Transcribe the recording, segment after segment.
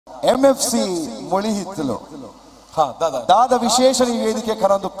MFC ಮುಳಿಹಿತ್ತಲು ದಾದ ವಿಶೇಷ ವೇದಿಕೆ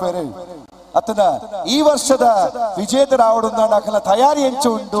ಕರಂದುಪ್ಪೇರು ಅತನ ಈ ವರ್ಷದ ವಿಜೇತರಾವಡುಂದ ಅಕಲ ತಯಾರಿ ಎಂಚು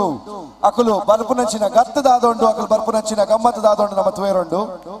ಉಂಡು ಅಕಲು ಬರ್ಪುನಂಚಿನ ಗತ್ತದಾದೊಂಡು ಅಕಲು ಬರ್ಪುನಂಚಿನ ಗಮ್ಮತ್ತದಾದೊಂಡು ನಮ್ಮ ತುವೇರುಂಡು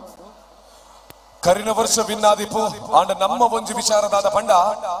ಕರಿನ ವರ್ಷ ವಿನ್ನಾದಿಪು ಆಂಡ ನಮ್ಮ ಒಂಜಿ ವಿಚಾರದಾದ ಪಂಡ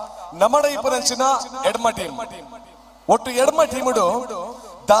ನಮ್ಮಡ ಇಪ್ಪನಂಚಿನ ಎಡ್ಮ ಟೀಮ್ ಒಟ್ಟು ಎಡ್ಮ ಟೀಮುಡು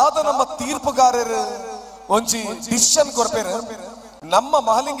ದಾದ ನಮ್ಮ ತೀರ್ಪುಗಾರರು ಒಂಜಿ ಡಿಸಿಷನ್ ಕೊರ್ಪೇರು ನಮ್ಮ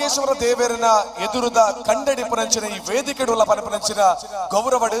ಮಹಾಲಿಂಗೇಶ್ವರ ದೇವರನ ಎದುರುದ ಕಂಡಡಿ ಪುನಂಚಿನ ಈ ವೇದಿಕೆಡುಲ ಪನಪನಂಚಿನ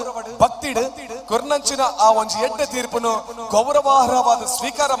ಗೌರವಡು ಭಕ್ತಿಡು ಕೊರ್ನಂಚಿನ ಆ ಒಂಜಿ ಎಡ್ಡ ತೀರ್ಪುನು ಗೌರವಾರ್ಹವಾದ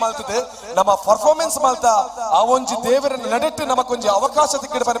ಸ್ವೀಕಾರ ಮಾಡ್ತದೆ ನಮ್ಮ ಪರ್ಫಾರ್ಮೆನ್ಸ್ ಮಾಡ್ತಾ ಆ ಒಂಜಿ ದೇವರನ್ನ ನಡೆಟ್ಟು ನಮಕೊಂಜಿ ಅವಕಾಶ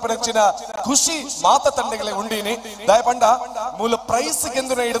ತಿಕ್ಕಿಡ ಪನಪನಂಚಿನ ಖುಷಿ ಮಾತ ತಂಡಗಳೇ ಉಂಡೀನಿ ದಯಪಂಡ ಮೂಲ ಪ್ರೈಸ್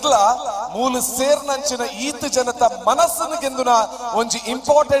ಗೆಂದುನ ಹಿಡಿದ್ಲ ಮೂಲ ಸೇರ್ನಂಚಿನ ಈತ್ ಜನತ ಮನಸ್ಸನ್ನು ಗೆಂದುನ ಒಂಜಿ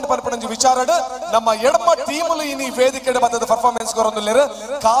ಇಂಪಾರ್ಟೆಂಟ್ ಪನಪನಂಜಿ ವಿಚಾರಡು ನಮ್ಮ ಎಡಮ ಟೀಮುಲು ಇನಿ ವೇದಿಕೆಡ ಬದ್ದದ ಪರ್ಫಾರ್ಮೆನ್ಸ್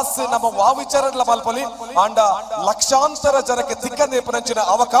ಕಾಸು ನಮ್ಮ ವಾವಿಚಾರಡ್ಲ ಮಲ್ಪಲಿ ಆಂಡ ಲಕ್ಷಾಂತರ ಜನಕ್ಕೆ ತಿಕ್ಕನೆ ಪರಂಚಿನ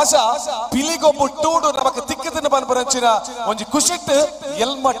ಅವಕಾಶ ಪಿಲಿಗೊಬ್ಬು ಟೂಡು ನಮಕ್ಕೆ ತಿಕ್ಕದಿನ ಪರಂಚಿನ ಒಂಜಿ ಖುಷಿಟ್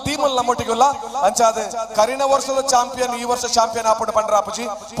ಎಲ್ಮ ಟೀಮ್ ನಮ್ಮೊಟ್ಟಿಗೆಲ್ಲ ಅಂಚಾದ ಕರಿನ ವರ್ಷದ ಚಾಂಪಿಯನ್ ಈ ವರ್ಷ ಚಾಂಪಿಯನ್ ಆಪುಡು ಪಂಡ್ರ ಆಪುಜಿ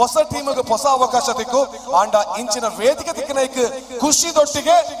ಹೊಸ ಟೀಮ್ಗೆ ಹೊಸ ಅವಕಾಶ ತಿಕ್ಕು ಆಂಡ ಇಂಚಿನ ವೇದಿಕೆ ತಿಕ್ಕನೈಕ್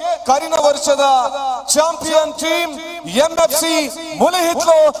ಖುಷಿದೊಟ್ಟಿಗೆ ಕರಿನ ವರ್ಷದ ಚಾಂಪಿಯನ್ ಟೀಮ್ MFC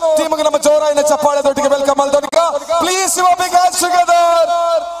ಮುಳಿಹಿತ್ಲು ಟೀಮ್ಗೆ ನಮ್ಮ ಜೋರಾಯಿನ ಚಪ್ಪಾಳೆದೊಟ್ಟಿಗೆ welcome ಅಲ್ದೊಟ್ಟಿಗ please you big hands together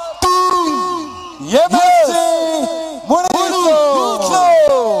MFC ಮುಳಿಹಿತ್ಲು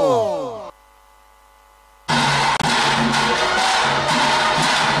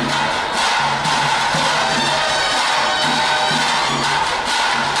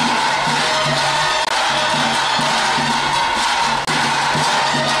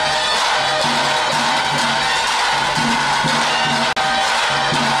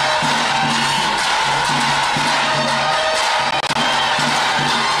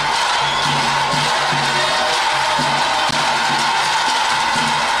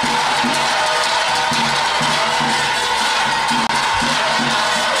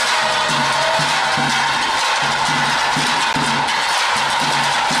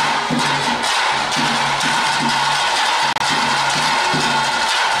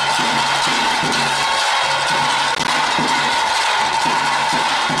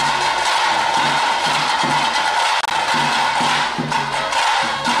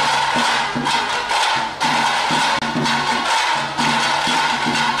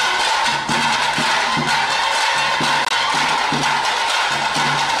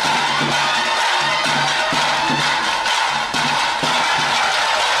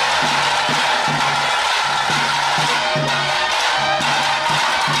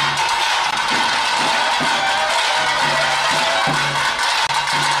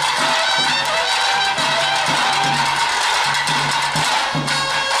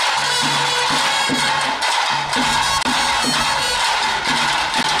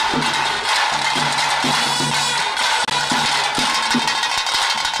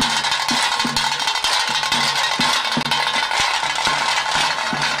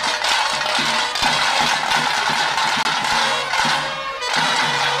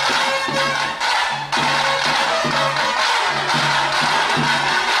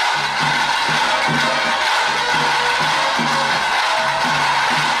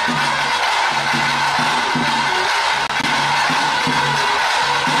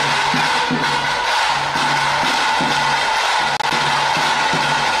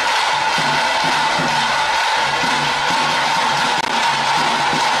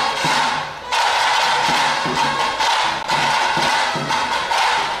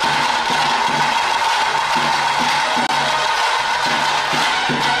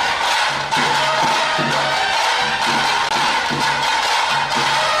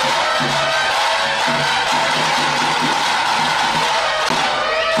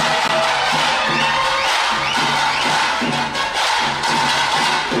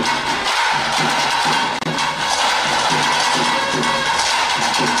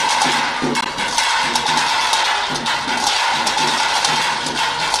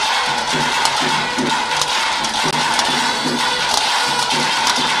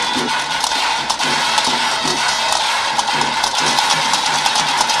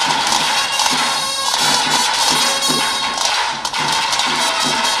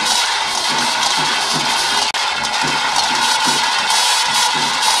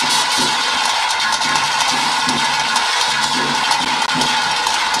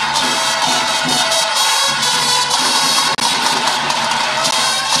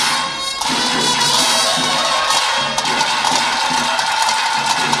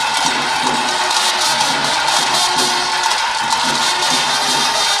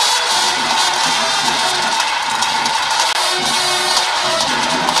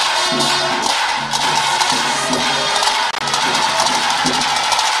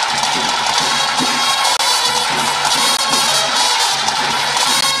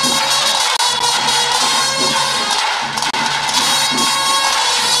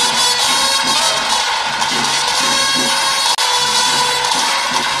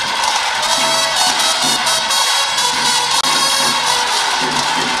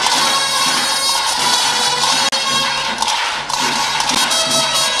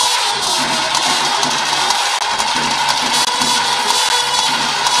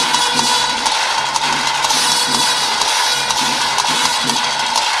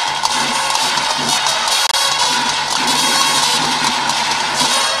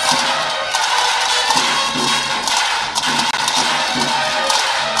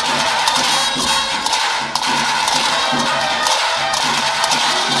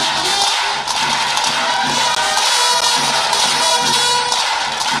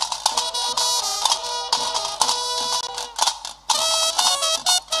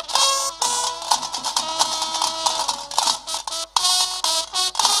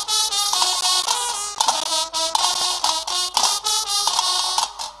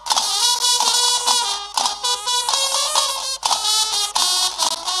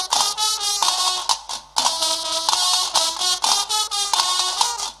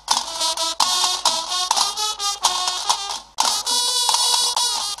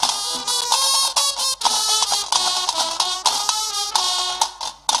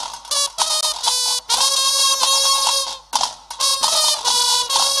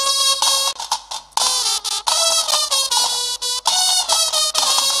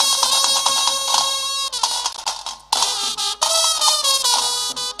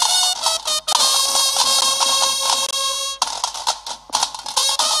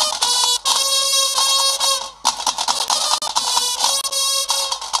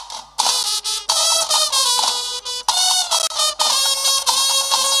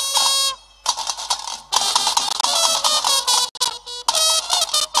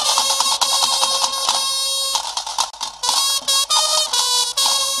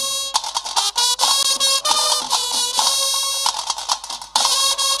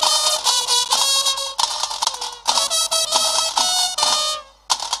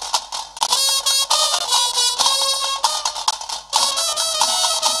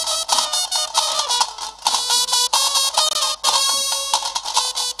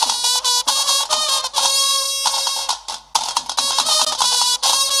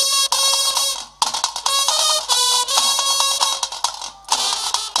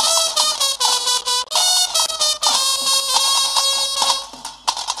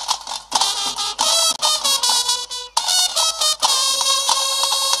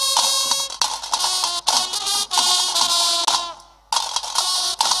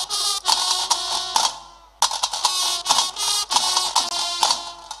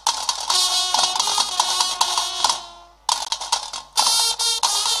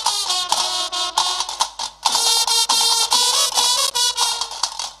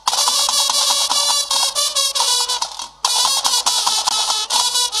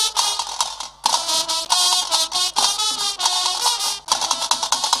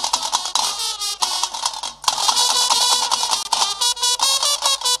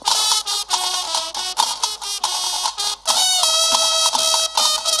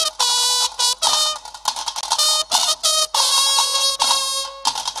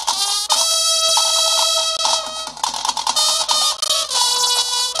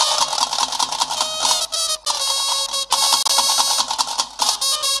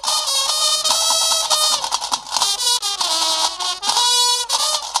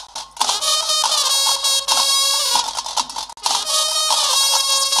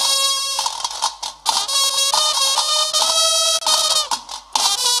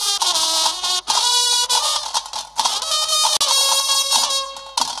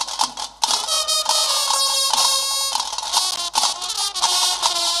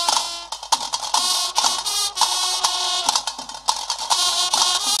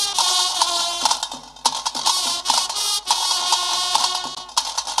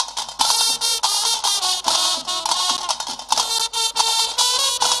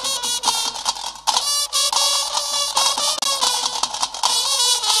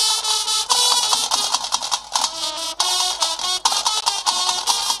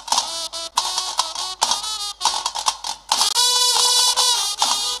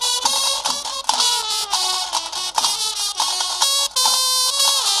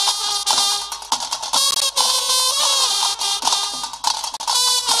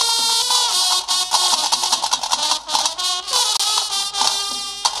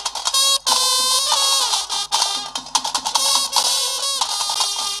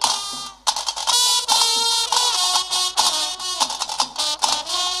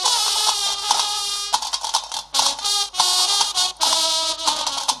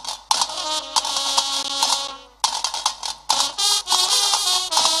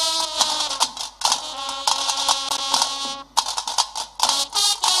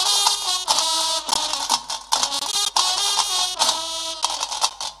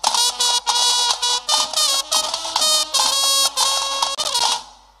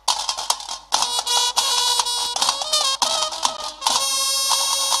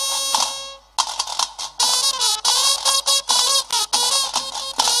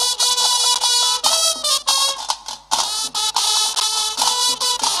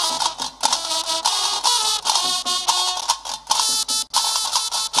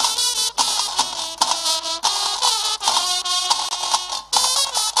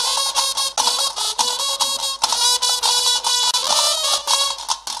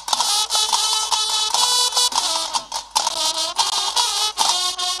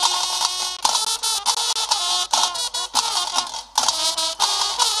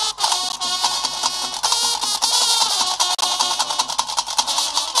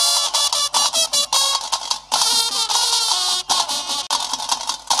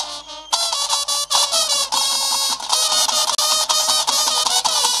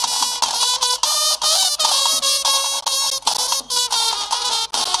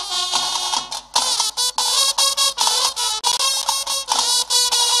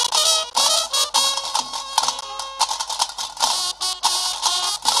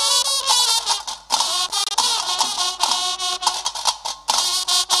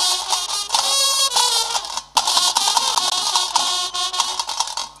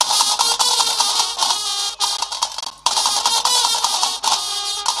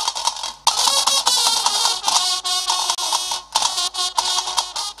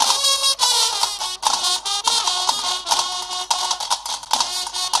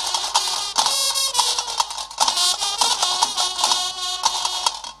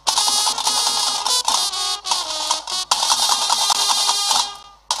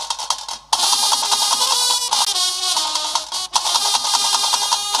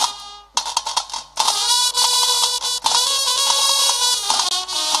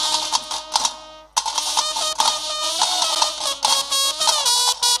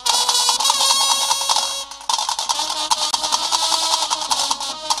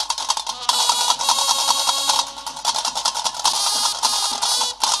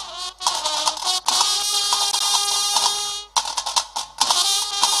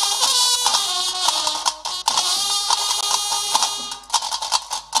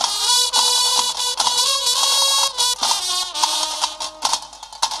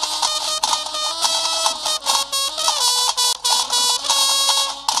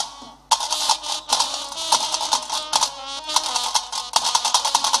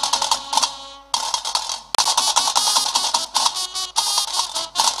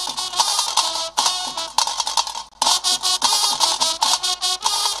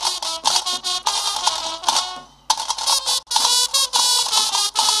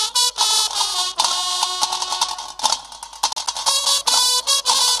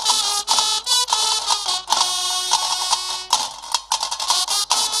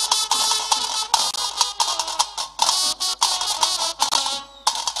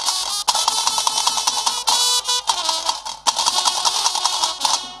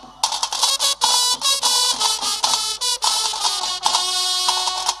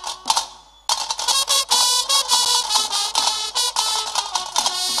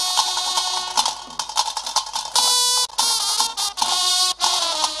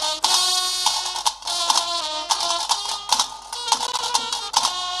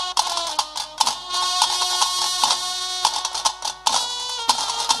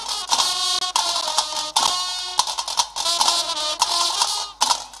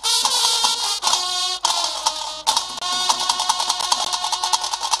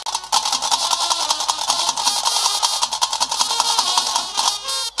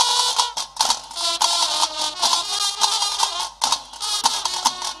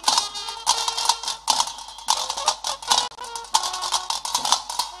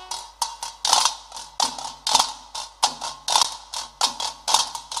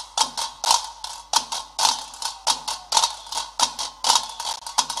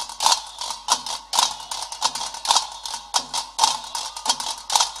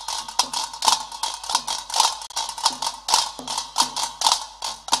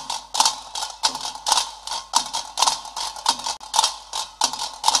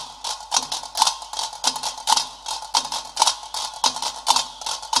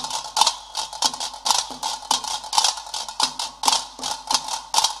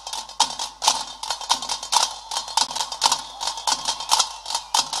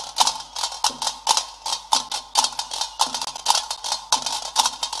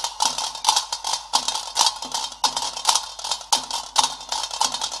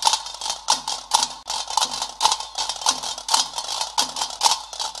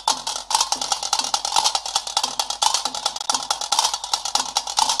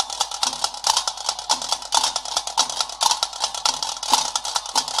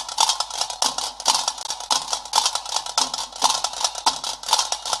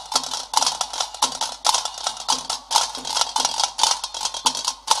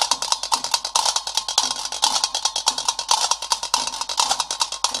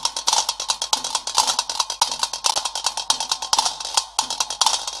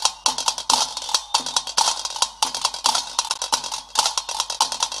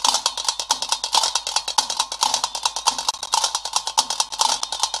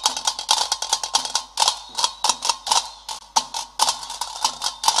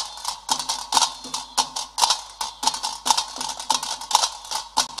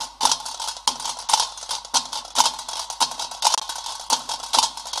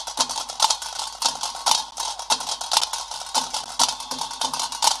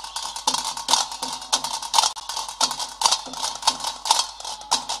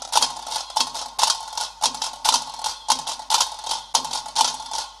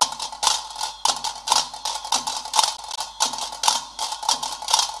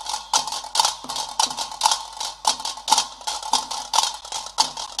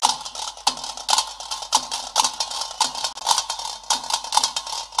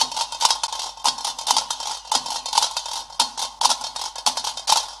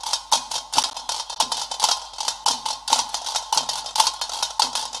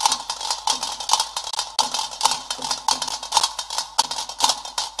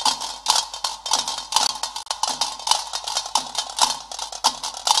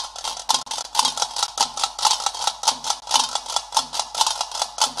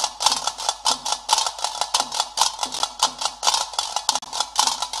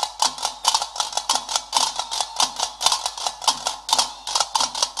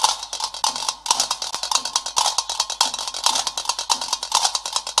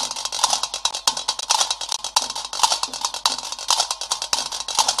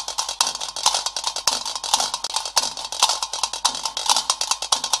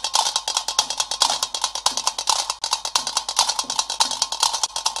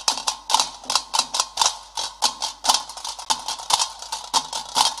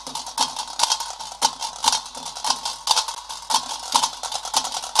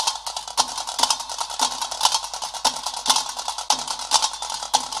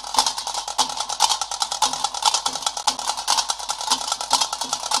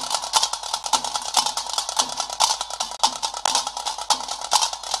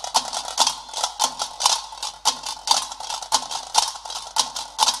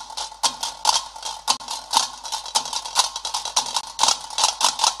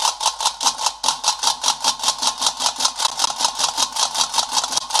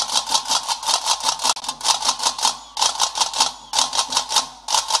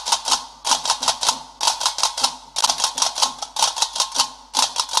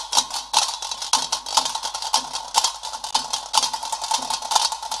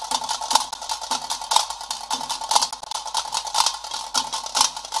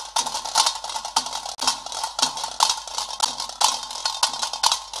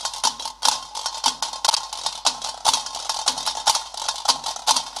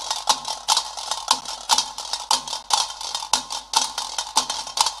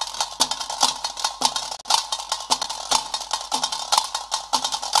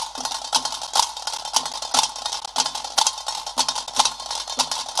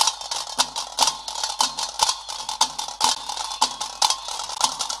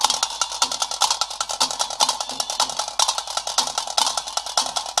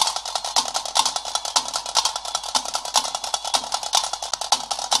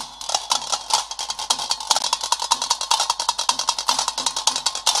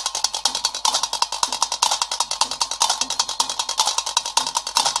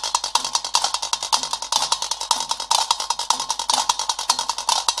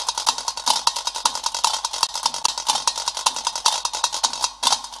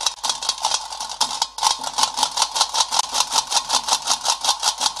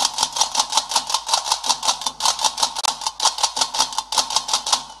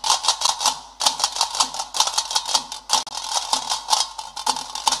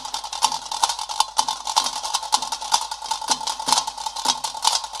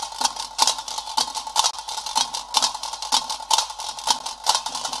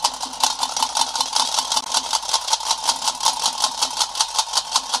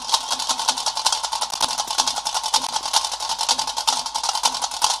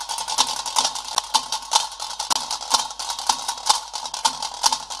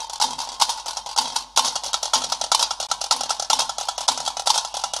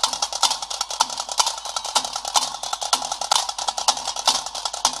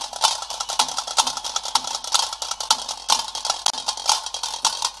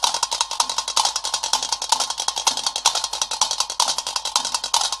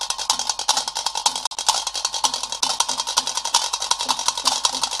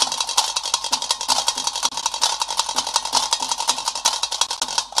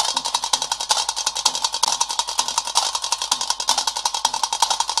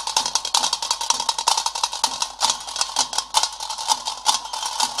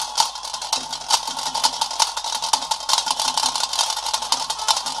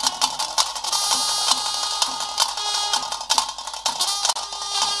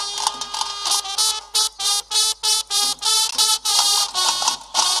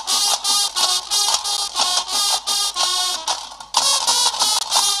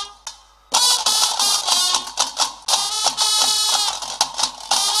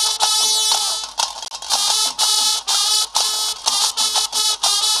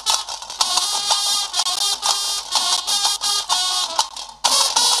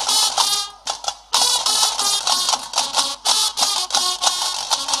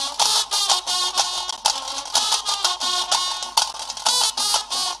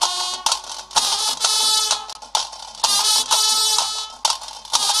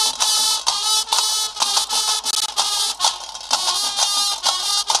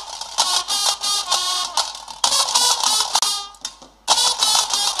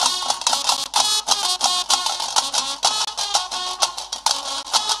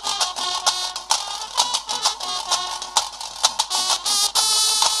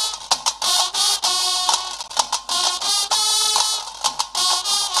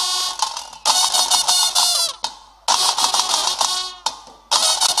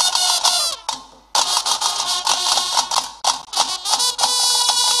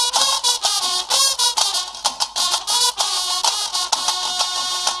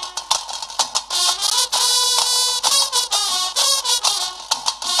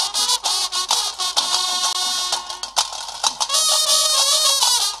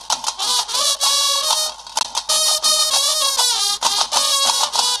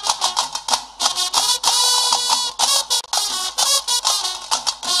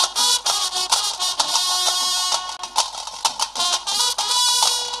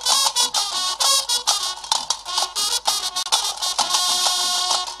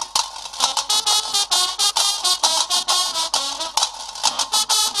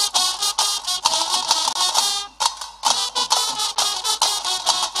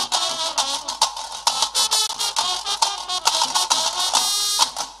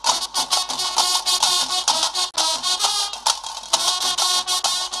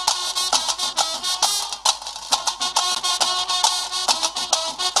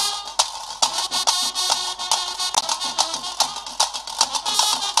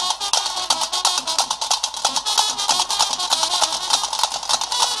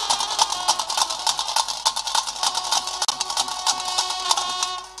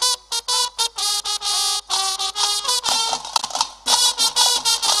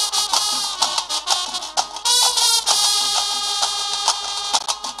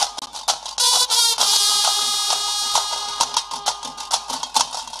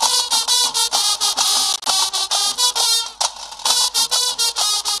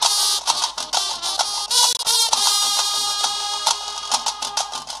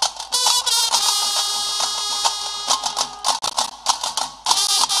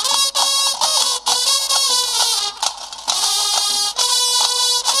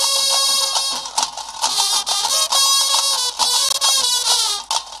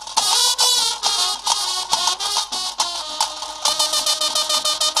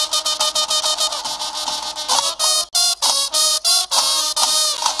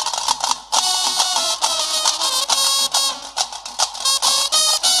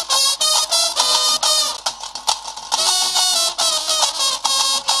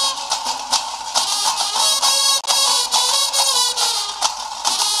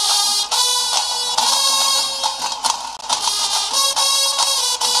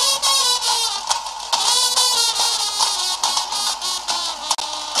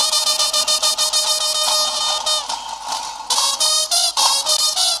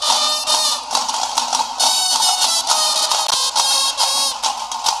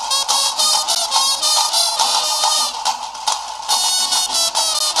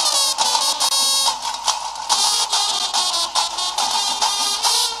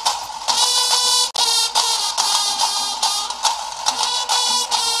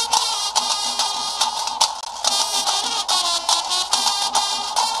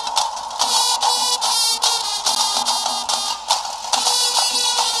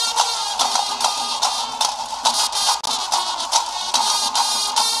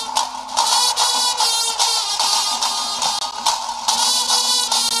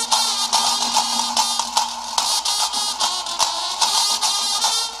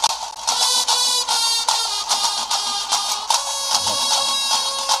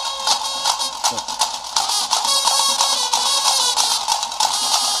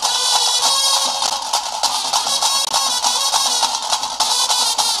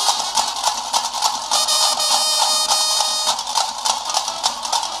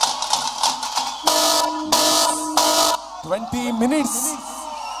 20 minutes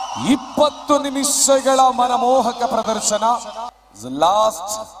 20 ನಿಮಿಷಗಳ ಮನಮೋಹಕ ಪ್ರದರ್ಶನ.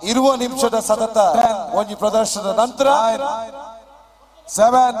 ಲಾಸ್ಟ್ ಇರುವ ನಿಮಿಷದ ಸತತ ಒಂದು ಪ್ರದರ್ಶನದ ನಂತರ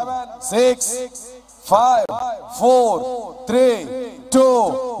 7 6 5 4 3 2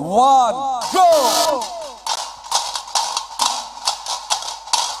 1 go.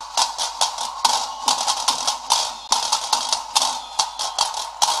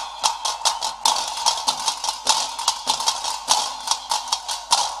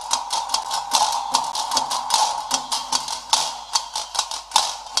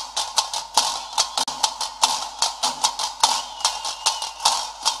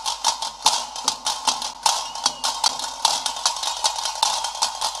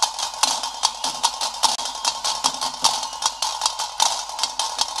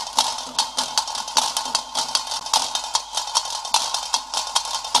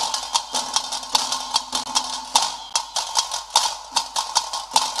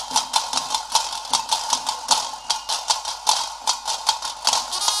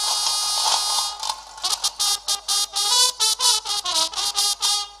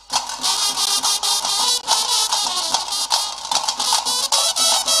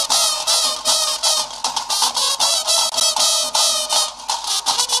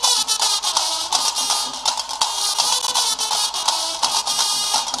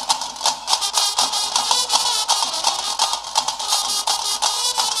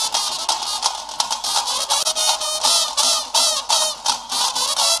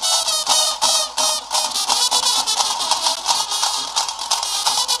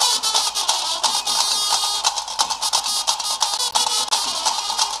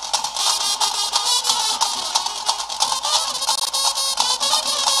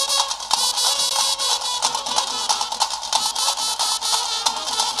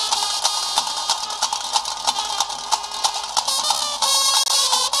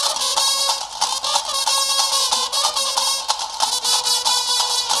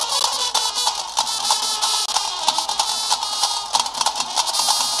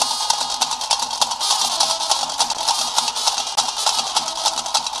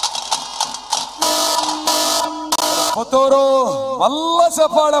 ಪುತ್ತೂರು ಮಲ್ಲ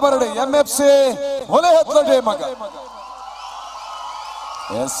ಚಪ್ಪಾಳ ಬರಡಿ MFC ಒಲೆ ಹತ್ತಡೆ ಮಗ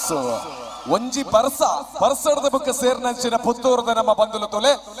ಎಸ್ ಒಂಜಿ ಪರ್ಸಡದ ಬುಕ್ಕ ಸೇರ್ನಂಚಿನ ಪುತ್ತೂರದ ನಮ್ಮ ಬಂಧುಲು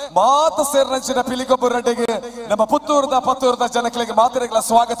ತೊಲೆ ಮಾತು ಸೇರ್ನಂಚಿನ ಪಿಲಿಗೊಬ್ಬು ರೆಡ್ಡಿಗೆ ನಮ್ಮ ಪತ್ತೂರದ ಜನಗಳಿಗೆ ಮಾತರೆಗಳ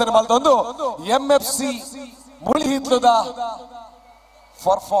ಸ್ವಾಗತ ಮಲ್ದೊಂದು MFC ಮುಳಿಹಿತ್ಲುದ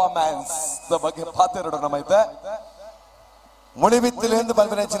ಪರ್ಫಾರ್ಮೆನ್ಸ್ ಬಗ್ಗೆ ಪಾತೆರಡು ನಮ್ಮೈತೆ ಮುಳಿಬಿತ್ತಲು ಎಂದು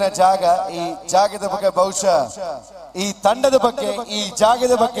ಬಂದಿನ ಜಾಗ. ಈ ಜಾಗದ ಬಗ್ಗೆ ಬಹುಶಃ ಈ ತಂಡದ ಬಗ್ಗೆ ಈ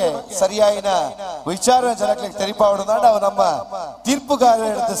ಜಾಗದ ಬಗ್ಗೆ ಸರಿಯಾಯಿನ ವಿಚಾರ ಜನಕ್ಕೆ ತೆರಿಪಾವಡ ನಾವು ನಮ್ಮ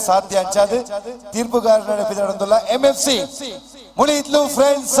ತೀರ್ಪುಗಾರರ ಸಾಧ್ಯ ಅಂಚಾದು ತೀರ್ಪುಗಾರರ ನಡೆಪಿದೊಂದಿಲ್ಲ. MFC ಮುಳಿಹಿತ್ಲು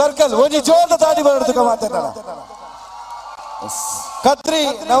ಫ್ರೆಂಡ್ಸ್ ಸರ್ಕಲ್ ಒಂಜಿ ಜೋರದ ದಾಡಿ ಬರೋದಕ್ಕೆ ಮಾತಾಡ ಕತ್ರಿ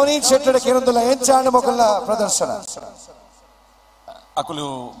ನವನೀತ್ ಶೆಟ್ಟಡ ಕೇರೊಂದಿಲ್ಲ ಎಂಚಾಣ ಮೊಗಲ್ನ ಪ್ರದರ್ಶನ ಅಕುಲು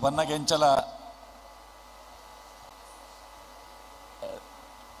ಬನ್ನಗೆ ಎಂಚಲ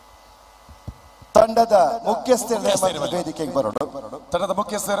ತಂಡದ ಮುಖ್ಯಸ್ಥರು ವೇದಿಕೆಗೆ ಬರೋದು. ತಂಡದ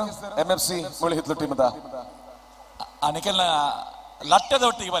ಮುಖ್ಯಸ್ಥರು MFC ಮುಳಿಹಿತ್ಲು ಟೀಮದ ಅನಿಕೆಲ್ನ ಲಟ್ಟೆದ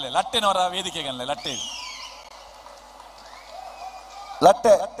ಒಟ್ಟಿಗೆ ಬಲೆ ಲಟ್ಟೆನವರ ವೇದಿಕೆಗೆ ಲಟ್ಟೆ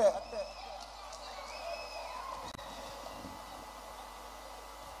ಲಟ್ಟೆ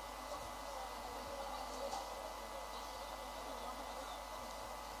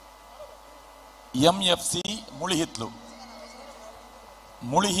MFC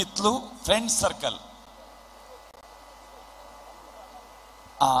ಮುಳಿಹಿತ್ಲು ಫ್ರೆಂಡ್ಸ್ ಸರ್ಕಲ್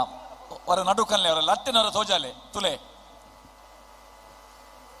ಅವರ ನಡುಕಲ್ಲೆ ಅವರ ಲಟ್ಟೆನವರ ತೋಜಾಲೆ ತುಲೆ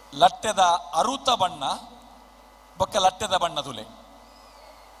ಲಟ್ಟೆದ ಅರುತ ಬಣ್ಣ ಬೊಕ್ಕ ಲಟ್ಟೆದ ಬಣ್ಣ ತುಲೆ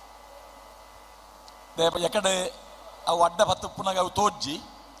ಎಕಡೆ ಅವು ಅಡ್ಡ ಪತ್ತು ಪುನಗ ಅವು ತೋಜ್ಜಿ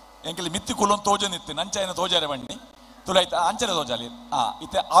ಎಂಕಲಿ ಮಿತ್ತಿ ಕುಲೊಂದು ತೋಜನಿತ್ತು ನಂಚಾಯನ ತೋಜಾರೆ ಬಣ್ಣಿ ತುಲೆ ಆಯ್ತ ಅಂಚನೆ ತೋಜಾಲಿ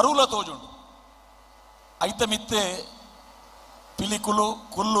ಇತ್ತೆ ಅರುಲ ತೋಜುಂಡು ಐತ ಮಿತ್ತೆ ಪಿಲಿಕುಲು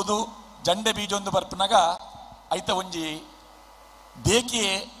ಕುಲ್ಲುದು ಜಂಡೆ ಬೀಜೊಂದು ಬರ್ಪಿನಾಗ ಐತ ಒಂಜಿ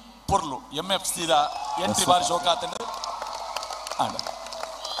ಬೇಕಿಯೇ ಪೊರ್ಲು MFC ದ ಎಂಟ್ರಿ ಬಾರಿ ಶೋಕಾತಂಡು ಆಂಡ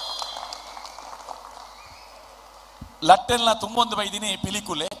ಲಟ್ಟೆಲ್ನ ತುಂಬೊಂದು ಬೈದಿನಿ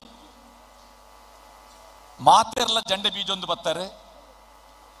ಪಿಲಿಕುಲೆ ಮಾತೆರ್ಲ ಜಂಡೆ ಬೀಜೊಂದು ಬರ್ತಾರೆ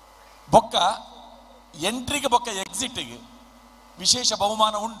ಬೊಕ್ಕ ಎಂಟ್ರಿಗೆ ಬೊಕ್ಕ ಎಕ್ಸಿಟ್ಗೆ ವಿಶೇಷ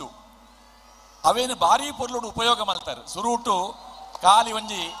ಬಹುಮಾನ ಉಂಡು ಅವೇನು ಭಾರಿ ಪೊರ್ಲುಡು ಉಪಯೋಗ ಮಾಡ್ತಾರೆ ಸುರುಟು ಕಾಲಿ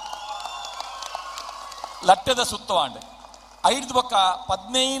ಒಂಜಿ ಲಟ್ಟೆದ ಸುತ್ತವಾಂಡ್ ಐದು ಬೊಕ್ಕ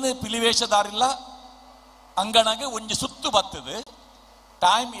 15 ಪಿಲಿವೇಷದಾರಿಲ್ಲ ಅಂಗಣಗೆ ಒಂಜಿ ಸುತ್ತು ಬರ್ತದೆ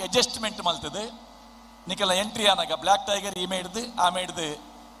time adjustment ಮಲ್ತದೆ ನಿಖಲ್ನ entry ಆನಾಗ black tiger ಈ ಮೇಡ್ದು ಆ ಮೇಡ್ದು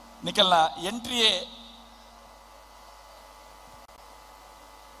ನಿಖಲ್ನ ಎಂಟ್ರಿಯೇ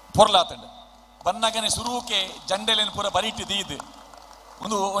ಪೊರ್ಲಾತಂಡು ಬನ್ನಗನೆ ಸುರುಕೆ ಜಂಡೆಲೇನು ಪೂರ ಬರೀಟ್ ದೀದು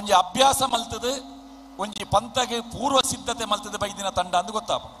ಒಂದು ಒಂಜಿ ಅಭ್ಯಾಸ ಮಲ್ತದು ಒಂಜಿ ಪಂತಗೆ ಪೂರ್ವ ಸಿದ್ಧತೆ ಮಲ್ತದೆ ಬೈದಿನ ತಂಡ ಅಂದು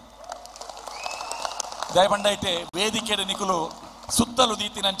ಗೊತ್ತಾಪ ದಯಪಂಡೈಟೆ ವೇದಿಕೆಡು ನಿಕುಲು ಸುತ್ತಲು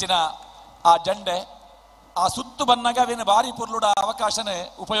ದೀತಿನಂಚಿನ ಆ ಜಂಡೆ ಆ ಸುತ್ತು ಬನ್ನಾಗ ಅವೇನು ಬಾರಿ ಪೊರ್ಲುಡ ಅವಕಾಶನೇ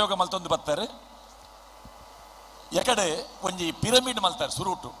ಉಪಯೋಗ ಮಲ್ತೊಂದು ಬರ್ತಾರೆ ಎಕಡೆ ಒಂಜಿ ಪಿರಮಿಡ್ ಮಲ್ತಾರೆ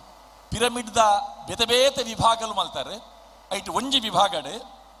ಸುರುಟು ಪಿರಮಿಡ್ದ ಬೇತೆ ಬೇತೆ ವಿಭಾಗಲು ಮಲ್ತಾರೆ ಐಟ್ ಒಂಜಿ ವಿಭಾಗಡು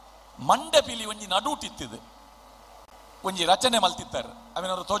ಮಂಡೆ ಪಿಲಿ ಒಂಜಿ ನಡುಟಿತ್ತಿದ್ದು ಒಂಜಿ ರಚನೆ ಮಲ್ತಿತ್ತಾರೆ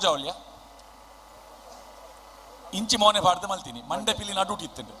ಅವೇನವರು ತೋಜಾವಲ್ಯ ಇಂಚಿ ಮೋನೆ ಬಾಡ್ದು ಮಲ್ತೀನಿ ಮಂಡೆ ಪಿಲಿ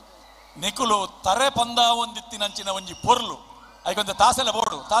ನಡುಟಿತ್ತು ನೆಕುಲು ತರೆ ಪಂದ ಒಂದಿತ್ತಿನಂಚಿನ ಒಂಜಿ ಪೊರ್ಲು ಐಕೊಂದು ತಾಸೆಲ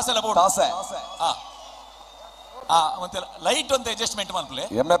ಬೋರ್ಡು ಮತ್ತೆ ಲೈಟ್ ಒಂದು ಅಡ್ಜಸ್ಟ್ಮೆಂಟ್ ಮಲ್ಪಲೆ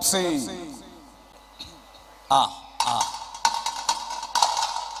MFC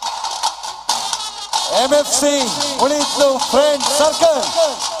MFC ಉಳಿತು ಫ್ರೆಂಡ್ ಸರ್ಕಲ್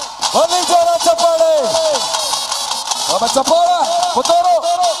ಬನ್ನಿ ಜೋರ ಚಪ್ಪಾಳೆ ಪುತ್ತೂರು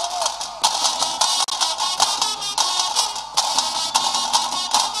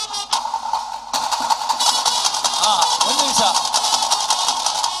ಒಂದು ನಿಮಿಷ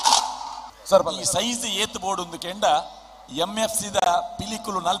ಸರ್ ಈ ಸೈಜ್ ಏತ್ ಬೋರ್ಡ್ ಒಂದು ಕೆಂಡ MFC ದ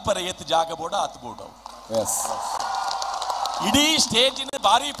ಪಿಲಿಕುಲು ನಲ್ಪರ ಏತ್ ಜಾಗ ಬೋರ್ಡ್ ಆತ್ ಬೋರ್ಡ್ ಅವು ಇಡೀ ಸ್ಟೇಜಿನ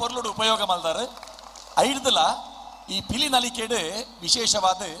ಬಾರಿ ಪೊರ್ಲುಡು ಉಪಯೋಗ ಮಾಡ್ತಾರೆ ಐಡ್ದಲ ಈ ಪಿಲಿ ನಲಿಕೆಡು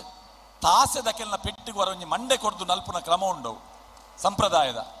ವಿಶೇಷವಾದ ತಾಸೆದಕ್ಕೆಲ್ಲ ಪೆಟ್ಟಿಗೆ ಒಂಜಿ ಮಂಡೆ ಕೊಡ್ದು ನಲ್ಪುನ ಕ್ರಮ ಉಂಡವು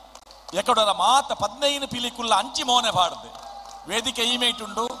ಸಂಪ್ರದಾಯದ ಎಕಡರ ಮಾತ 15 ಪಿಲಿಕುಲ್ಲ ಅಂಚಿ ಮೋನೆ ಬಾಡ್ದು ವೇದಿಕೆ ಈ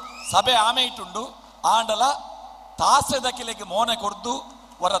ಮೇಯ್ಟುಂಡು ಸಭೆ ಆ ಮೇಯ್ಟುಂಡು ಆಂಡಲ ತಾಸೆದಕ್ಕೆಲೆಗೆ ಮೋನೆ ಕೊಡ್ದು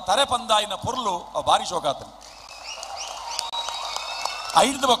ವರ ತರೆ ಪಂದಾಯಿನ ಪೊರ್ಲು ಅವು ಬಾರಿ ಶೋಕಾತನು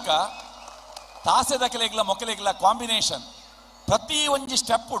ಐಡ್ದು ಬೊಕ್ಕ ತಾಸೆದಕ್ಕೆಲೆಗ್ಲ ಮೊಕ್ಕಲೆಗ್ಲ ಕಾಂಬಿನೇಷನ್ ಪ್ರತಿ ಒಂಜಿ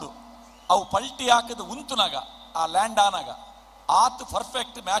ಸ್ಟೆಪ್ಪುಡು ಅವು ಪಲ್ಟಿ ಹಾಕದು ಉಂತುನಾಗ ಆ ಲ್ಯಾಂಡ್ ಆನಾಗ ಆತ್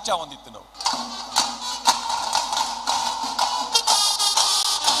ಪರ್ಫೆಕ್ಟ್ ಮ್ಯಾಚ್ ಆವಂದಿತ್ತು ನಾವು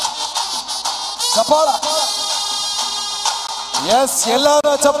ಚಪ್ಪಾಳೆ ಎಸ್ ಎಲ್ಲರ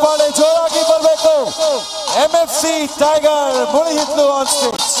ಚಪ್ಪಾಳೆ ಜೋರಾಗಿ ಬರಬೇಕು MFC tiger ಮುಳಿಹಿತ್ಲು on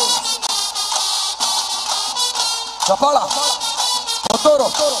stage ಚಪ್ಪಾಳ Puttur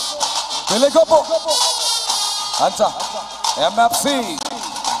ಪಿಲಿಗೊಬ್ಬು ಅಂಚ MFC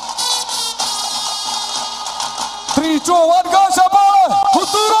 3, 2, 1 go ಚಪ್ಪಾಳೆ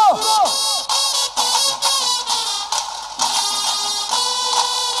ಪುತ್ತೂರು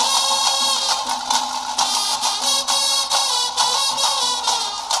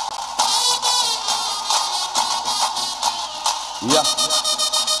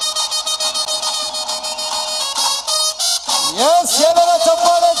ಎಸ್ ಎಲ್ಲರ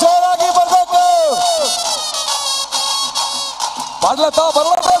ಚಪ್ಪಾಳೆ ಜೋರಾಗಿ ಬರಬೇಕು ಮಾಡ್ಲತ್ತಾ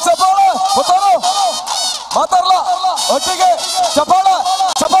ಬರ್ಲತ್ತ ಚಪ್ಪಾಳೆ ಪುತ್ತೂರು ಮಾತಾಡ್ಲ ಒಟ್ಟಿಗೆ ಚಪ್ಪಾಳೆ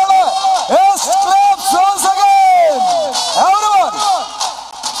ಚಪ್ಪಾಳೆ S claps once again everyone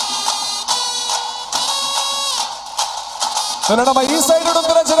ನಮ್ಮ ಈ ಸೈಡ್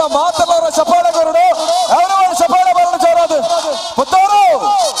ಉಂಟಿನ ಜನ ಮಾತಾಡೋರ ಚಪ್ಪಾಳೆ ಬರೋಡು everyone ಚಪ್ಪಾಳೆ ಬರೋದು ಜೋರಾದು ಪುತ್ತೂರು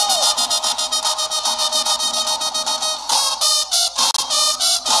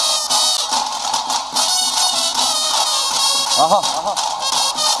ಆಹಾ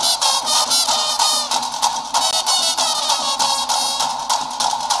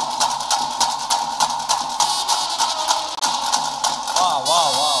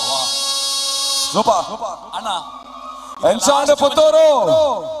ಸೂಪರ್ ಅಣ್ಣ ಎನ್ಸಾಂಡ್ ಪುತ್ತೂರು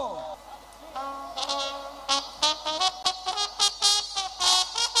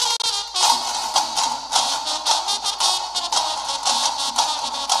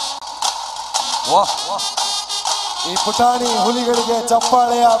ಈ ಪುಟಾಣಿ ಹುಲಿಗಳಿಗೆ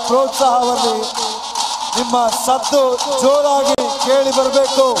ಚಪ್ಪಾಳೆಯ ಪ್ರೋತ್ಸಾಹವನ್ನು ನಿಮ್ಮ ಸದ್ದು ಜೋರಾಗಿ ಕೇಳಿ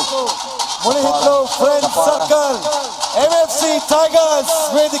ಬರಬೇಕು ಮುಳಿಹಿತ್ಲು ಫ್ರೆಂಡ್ ಸರ್ಕಲ್ MFC ಟೈಗರ್ಸ್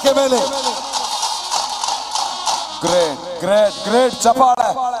ವೇದಿಕೆ ಮೇಲೆ ಗ್ರೇಟ್ ಗ್ರೇಟ್ ಗ್ರೇಟ್ ಚಪ್ಪಾಳೆ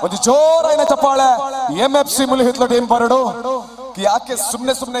ಒಂದು ಜೋರಾಗಿನ ಚಪ್ಪಾಳೆ MFC ಮುಳಿಹಿತ್ಲು ಟೀಮ್ ಬರಡು ಯಾಕೆ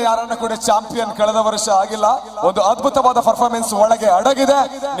ಸುಮ್ನೆ ಸುಮ್ನೆ ಯಾರನ್ನ ಕೂಡ ಚಾಂಪಿಯನ್ ಕಳೆದ ವರ್ಷ ಆಗಿಲ್ಲ ಒಂದು ಅದ್ಭುತವಾದ ಪರ್ಫಾರ್ಮೆನ್ಸ್ ಒಳಗೆ ಅಡಗಿದೆ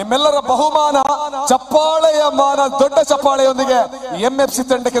ನಿಮ್ಮೆಲ್ಲರ ಬಹುಮಾನ ಚಪ್ಪಾಳೆಯ ಮಾನ ದೊಡ್ಡ ಚಪ್ಪಾಳೆಯೊಂದಿಗೆ MFC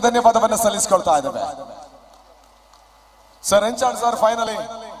ತಂಡಕ್ಕೆ ಧನ್ಯವಾದವನ್ನು ಸಲ್ಲಿಸಿಕೊಳ್ತಾ ಇದ್ದೇವೆ ಸರ್ ಎಂಚಾಡ್ ಸರ್ ಫೈನಲಿ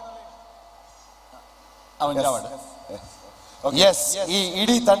ಎಸ್, ಈ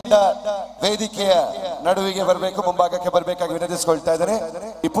ಇಡೀ ತಂಡ ವೇದಿಕೆಯ ನಡುವಿಗೆ ಬರಬೇಕು, ಮುಂಭಾಗಕ್ಕೆ ಬರಬೇಕಾಗಿ ವಿನಂತಿಸಿಕೊಳ್ತಾ ಇದ್ದಾರೆ.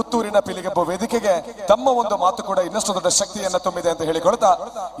 ಈ ಪುತ್ತೂರಿನ ಪಿಲಿಗೆಬ್ಬು ವೇದಿಕೆಗೆ ತಮ್ಮ ಒಂದು ಮಾತು ಕೂಡ ಇನ್ನಷ್ಟು ದೊಡ್ಡ ಶಕ್ತಿಯನ್ನ ತುಂಬಿದೆ ಅಂತ ಹೇಳಿಕೊಳ್ತಾ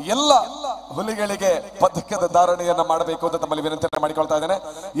ಎಲ್ಲ ಹುಲಿಗಳಿಗೆ ಪದಕದ ಧಾರಣೆಯನ್ನ ಮಾಡಬೇಕು ಅಂತ ತಮ್ಮಲ್ಲಿ ವಿನಂತಿಯನ್ನು ಮಾಡಿಕೊಳ್ತಾ ಇದ್ದೇನೆ.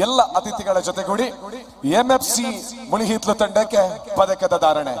 ಎಲ್ಲ ಅತಿಥಿಗಳ ಜೊತೆಗೂಡಿ MFC ಮುಳಿಹಿತ್ಲು ತಂಡಕ್ಕೆ ಪದಕದ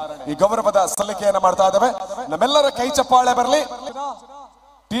ಧಾರಣೆ ಈ ಗೌರವದ ಸಲ್ಲಿಕೆಯನ್ನ ಮಾಡ್ತಾ ಇದ್ದೇವೆ. ನಮ್ಮೆಲ್ಲರ ಕೈ ಚಪ್ಪಾಳೆ ಬರಲಿ.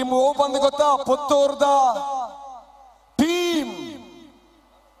 ಟೀಮ್ ಬಂದು ಗೊತ್ತಾ, ಪುತ್ತೂರ್ದ ಟೀಮ್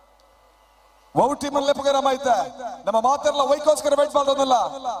ವೌ ಟೀಮ್ ಅಲ್ಲೇ ಪ್ರೋಗ್ರಾಮ್ ಐತೆ. ನಮ್ಮ ಮಾತೆಲ್ಲ ವೈಕೋಸ್ಕರ ವೇಟ್ ಮಾಡೋದಲ್ಲ.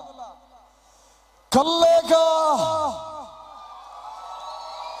 ಕಲ್ಲೇಗ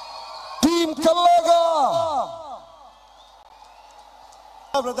ಟೀಮ್ ಕಲ್ಲೇಗ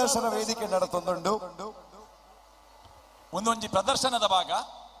ಪ್ರದರ್ಶನ ವೇದಿಕೆ ನಡತೊಂದುಂಡು. ಒಂದೊಂಜಿ ಪ್ರದರ್ಶನದ ಭಾಗ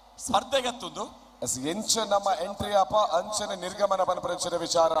ಸ್ಪರ್ಧೆಗತ್ತೊಂದು ಎಂಚ ನಮ್ಮ ಎಂಟ್ರಿ ಅಪ ಅಂಚನೆ ನಿರ್ಗಮನ ಪಂಪರಿಚಯ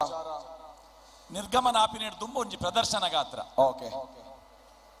ವಿಚಾರ ನಿರ್ಗಮನ ಆಪಿನೇಡು ತುಂಬ ಒಂಜಿ ಪ್ರದರ್ಶನ ಗಾತ್ರ. ಓಕೆ,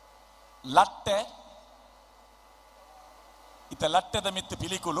 ಲಟ್ಟೆ ಇತ್ತ ಲಟ್ಟೆದ ಮಿತ್ತು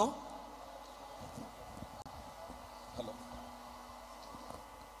ಪಿಲಿಕುಲು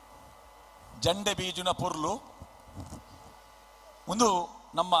ಜಂಡೆ ಬೀಜುನ ಪುರ್ಲು ಒಂದು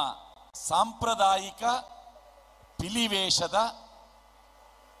ನಮ್ಮ ಸಾಂಪ್ರದಾಯಿಕ ಪಿಲಿವೇಷದ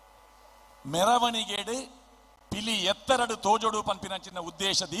ಮೆರವಣಿಗೆಡು ಪಿಲಿ ಎತ್ತರಡು ತೋಜೋಡು ಪಂಪಿನಂಚಿನ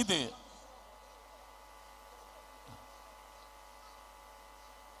ಉದ್ದೇಶದ ಇದು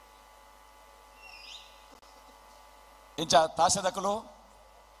ಇಂಚ ತಾಸೆ ದಕ್ಕಲು,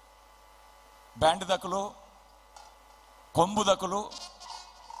 ಬ್ಯಾಂಡ್ ದಕ್ಕಲು, ಕೊಂಬು ದಕ್ಕಲು,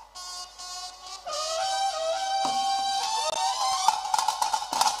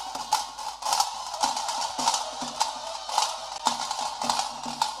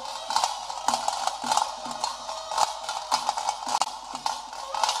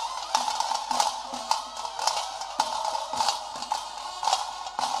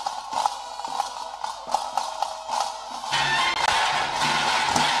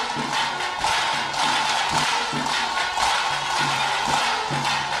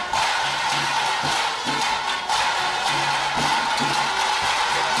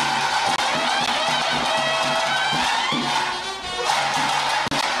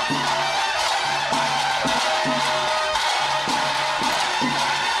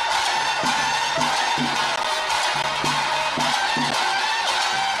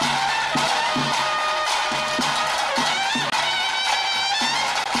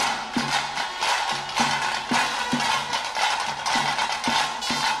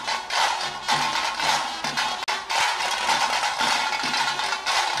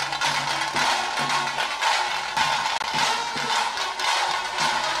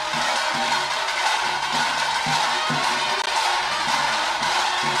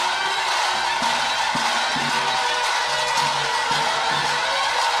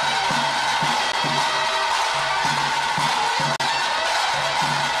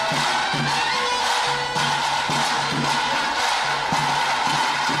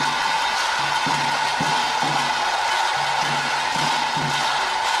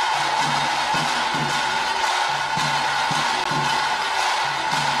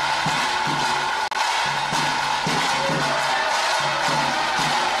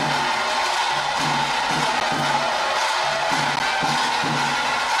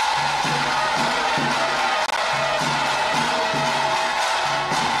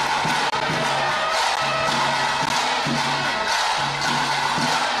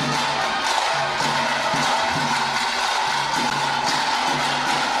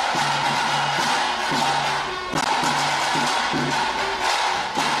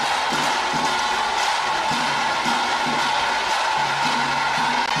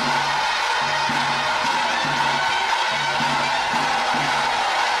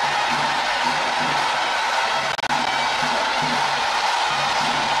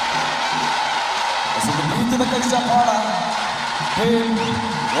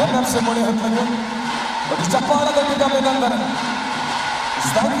 MFC ಮುಳಿಹಿತ್ಲು ಒಂದು ಚಪ್ಪಾಳದೊಂದಿಗೆ ಅಭಿನಂದನೆ.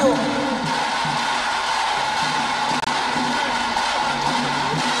 Thank you.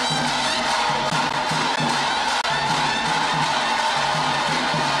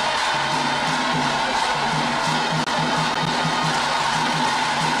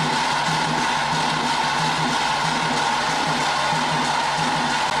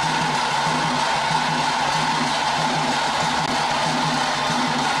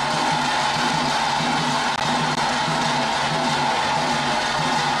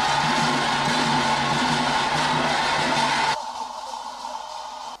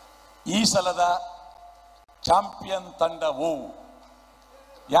 ಈ ಸಲದ ಚಾಂಪಿಯನ್ ತಂಡವು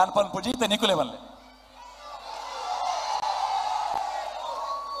ಯಾನ್ಪನ್ ಪುಜೀತ ನಿಕುಲೆ ಬಲ್ಲೆ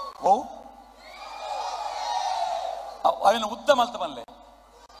ಓ ಅವನ ಉದ್ದ ಮಲ್ತ ಬಲ್ಲೆ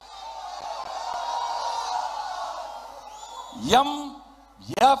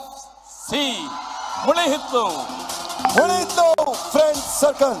MFC ಮುಳಿಹಿತ್ತು friends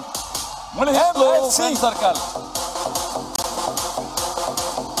circle ಮುಳಿಹಿತ್ತು friends circle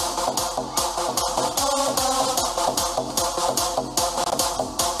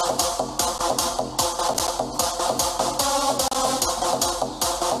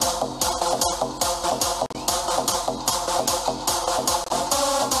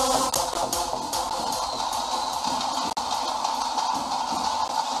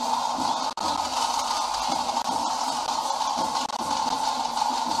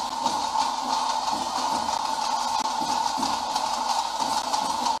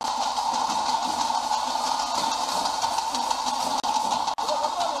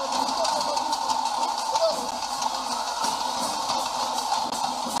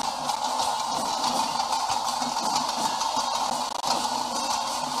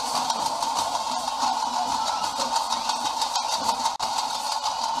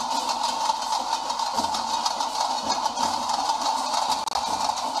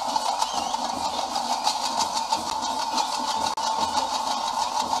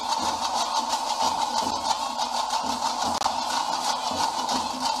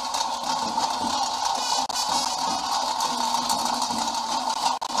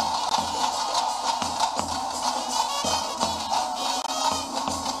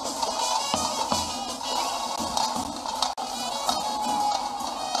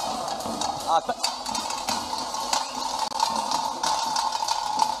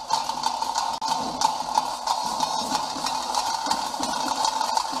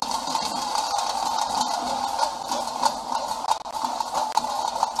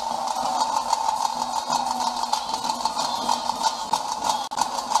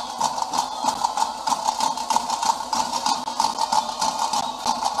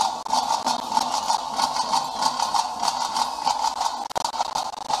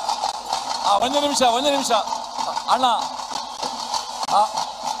ಒಂದು ನಿಮಿಷ ಅಣ್ಣ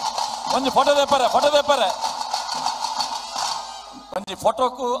ಒಂದು ಫೋಟೋ ತೆಪ್ಪರೆ ಒಂಜಿ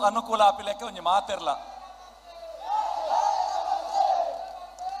ಫೋಟೋಕ್ಕೂ ಅನುಕೂಲ ಆಪಿಲಕ್ಕೆ ಒಂಜಿ ಮಾತಿರ್ಲ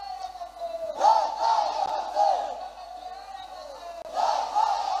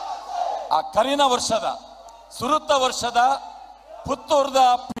ಆ ಕರಿನ ವರ್ಷದ ಸುರುತ್ತ ವರ್ಷದ ಪುತ್ತೂರ್ದ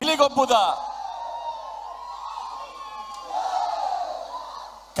ಪಿಲಿಗೊಬ್ಬುದ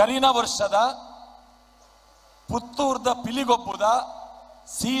ಕರಿನ ವರ್ಷದ ಪುತ್ತೂರ್ದ ಪಿಲಿಗೊಬ್ಬುದ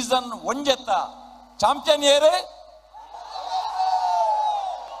ಸೀಸನ್ 1 ಚಾಂಪಿಯನ್ ಏರು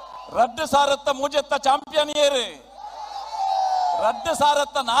ರಡ್ಡು ಸಾರತ್ತ 3 ಚಾಂಪಿಯನ್ ಏರು ರಡ್ಡು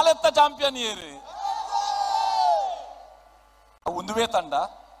ಸಾರತ್ತ 4 ಚಾಂಪಿಯನ್ ಏರು ಒಂದುವೇ ತಂಡ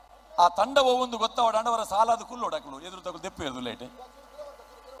ಆ ತಂಡ ಒಂದು ಗೊತ್ತಾವಡ ಅವರ ಸಾಲಾದ ಕುಲ್ಲು ಹೊಡಕಲು ಎದುರು ತಗೊಳ್ಳು ದೆಪ್ಪು ಇರೋದು ಲೈಟ್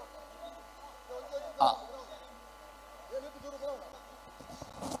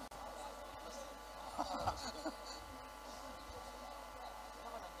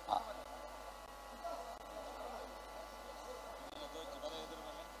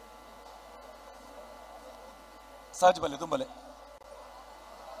ಸಹಜ್ ಬಲ್ಲೆ ತುಂಬಲೆ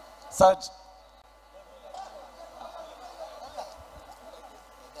ಸಹಜ್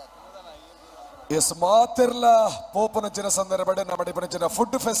ಎಸ್ ಮಾತಿರ್ಲ ಪೋಪನಂಚಿನ ಸಂದರ್ಭ ನಮ್ಮಡಿಪನಂಚಿನ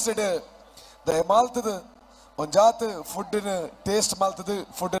ಫುಡ್ ಫೆಸ್ಟಿಡ್ ದಯ ಮಾಲ್ತದ ಒಂಜಾತ್ ಫುಡ್ಡಿನ ಟೇಸ್ಟ್ ಮಾಲ್ತದ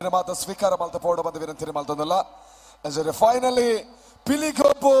ಫುಡ್ಡಿನ ಮಾತ ಸ್ವೀಕಾರ ಮಾಲ್ತ ಪೋಡ ಬಂದ ವಿನಂತಿನ ಮಾಲ್ತದಲ್ಲ ಫೈನಲಿ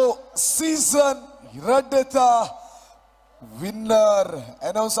ಪಿಲಿಗೊಬ್ಬು ಸೀಸನ್ 2 ವಿನ್ನರ್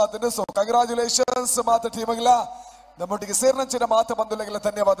ಅನೌನ್ಸ್ ಆತನು. ಸೊ ಕಂಗ್ರಾಚುಲೇಷನ್ಸ್ ಮಾತ ಟೀಮ್ಗಳ ನಮ್ಮೊಟ್ಟಿಗೆ ಸೇರ್ನಂಚಿನ ಮಾತ ಬಂಧುಗಳಿಗೆಲ್ಲ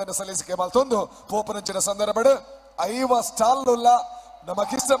ಧನ್ಯವಾದ ಸಲ್ಲಿಸಿಕೆ ಮಾಲ್ತೊಂದು ಪೋಪನಂಚಿನ ಸಂದರ್ಭ ಐವ ಸ್ಟಾಲ್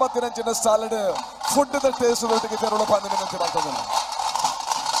ನಮಗಿಷ್ಟ ಮತ್ತಿನಂಚಿನ ಸ್ಟಾಲ್ ಫುಡ್ ಟೇಸ್ಟ್ ಒಟ್ಟಿಗೆ ತೆರಳು ಬಂದ ವಿನಂತಿ ಮಾಡ್ತದಲ್ಲ.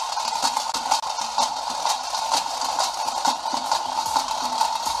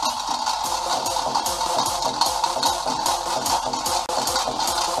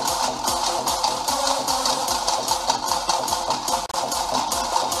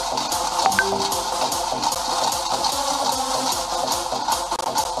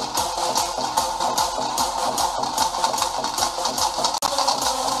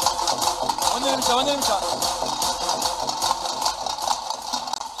 ಒಂದು ನಿಮಿಷ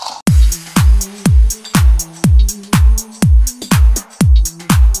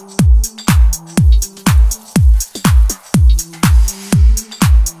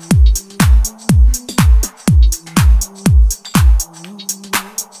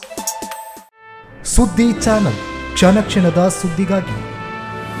ಸುದ್ದಿ ಚಾನಲ್ ಕ್ಷಣ ಕ್ಷಣದ ಸುದ್ದಿಗಾಗಿ